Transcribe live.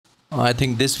I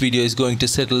think this video is going to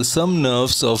settle some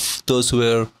nerves of those who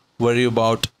were worried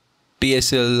about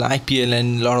PSL, IPL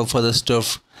and a lot of other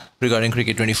stuff regarding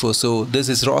Cricket 24. So this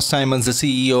is Ross Simons, the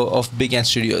CEO of Big Ant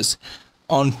Studios.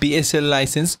 On PSL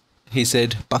license, he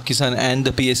said Pakistan and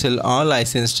the PSL are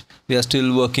licensed. We are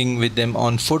still working with them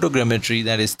on photogrammetry,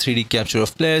 that is 3D capture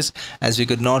of players, as we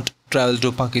could not travel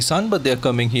to Pakistan, but they are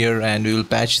coming here and we will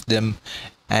patch them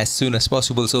as soon as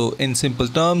possible. So in simple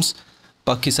terms,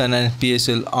 Pakistan and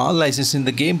PSL are licensed in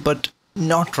the game, but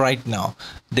not right now.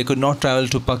 They could not travel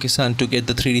to Pakistan to get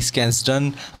the 3D scans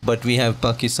done, but we have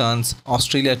Pakistan's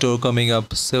Australia tour coming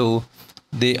up, so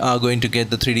they are going to get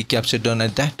the 3D capture done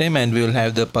at that time, and we will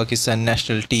have the Pakistan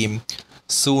national team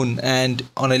soon, and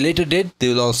on a later date they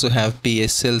will also have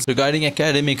PSL. Regarding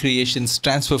academy creations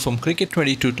transfer from Cricket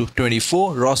 22 to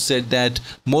 24, Ross said that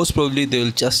most probably they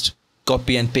will just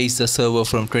copy and paste the server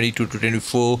from 22 to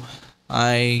 24.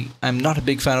 I am not a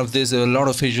big fan of this. There are a lot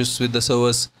of issues with the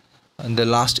servers. In the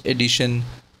last edition,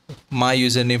 my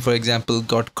username, for example,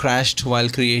 got crashed while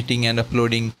creating and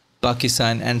uploading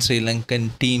Pakistan and Sri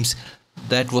Lankan teams.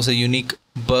 That was a unique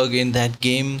bug in that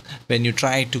game. When you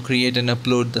try to create and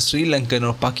upload the Sri Lankan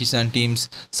or Pakistan teams,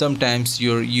 sometimes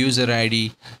your user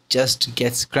ID just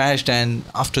gets crashed, and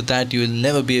after that you will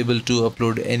never be able to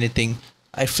upload anything.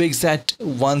 I fixed that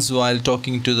once while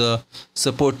talking to the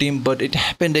support team, but it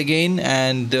happened again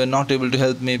and they were not able to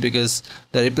help me because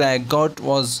the reply I got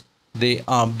was they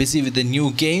are busy with the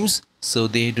new games, so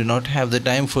they do not have the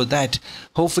time for that.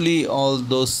 Hopefully all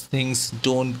those things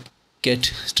don't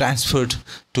get transferred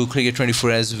to Cricket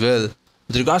 24 as well.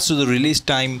 With regards to the release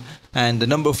time and the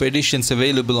number of editions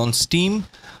available on Steam,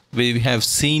 we have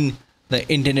seen the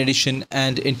Indian edition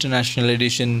and international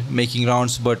edition making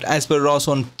rounds, but as per Ross,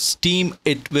 on Steam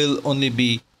it will only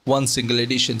be one single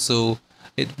edition, so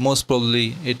it most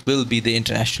probably it will be the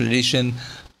international edition.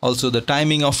 Also, the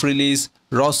timing of release,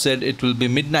 Ross said it will be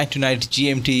midnight tonight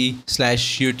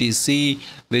GMT/UTC,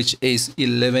 which is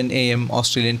 11 AM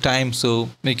Australian time, so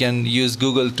we can use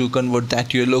Google to convert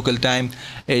that to your local time.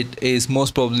 It is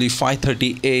most probably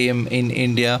 5:30 AM in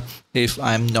India, if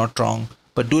I'm not wrong.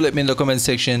 But do let me in the comment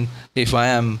section if I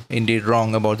am indeed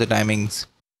wrong about the timings.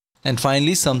 And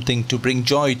finally, something to bring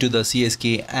joy to the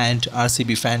CSK and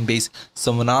RCB fan base.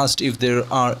 Someone asked if there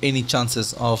are any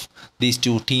chances of these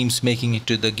two teams making it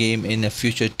to the game in a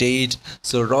future date.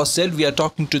 So Ross said we are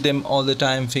talking to them all the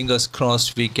time. Fingers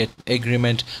crossed we get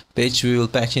agreement, which we will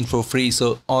patch in for free.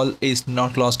 So all is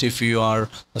not lost. If you are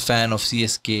a fan of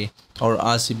CSK or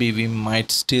RCB, we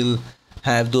might still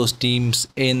have those teams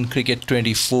in Cricket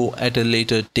 24 at a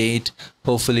later date,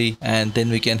 hopefully, and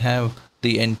then we can have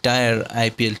the entire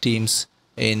IPL teams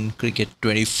in Cricket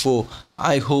 24.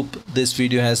 I hope this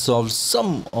video has solved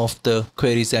some of the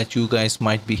queries that you guys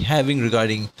might be having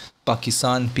regarding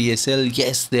Pakistan, PSL.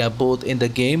 Yes, they are both in the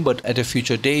game, but at a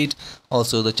future date.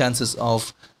 Also, the chances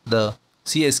of the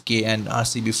CSK and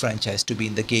RCB franchise to be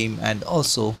in the game, and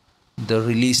also the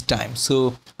release time.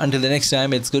 So until the next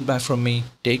time, it's goodbye from me.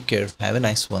 Take care. Have a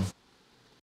nice one.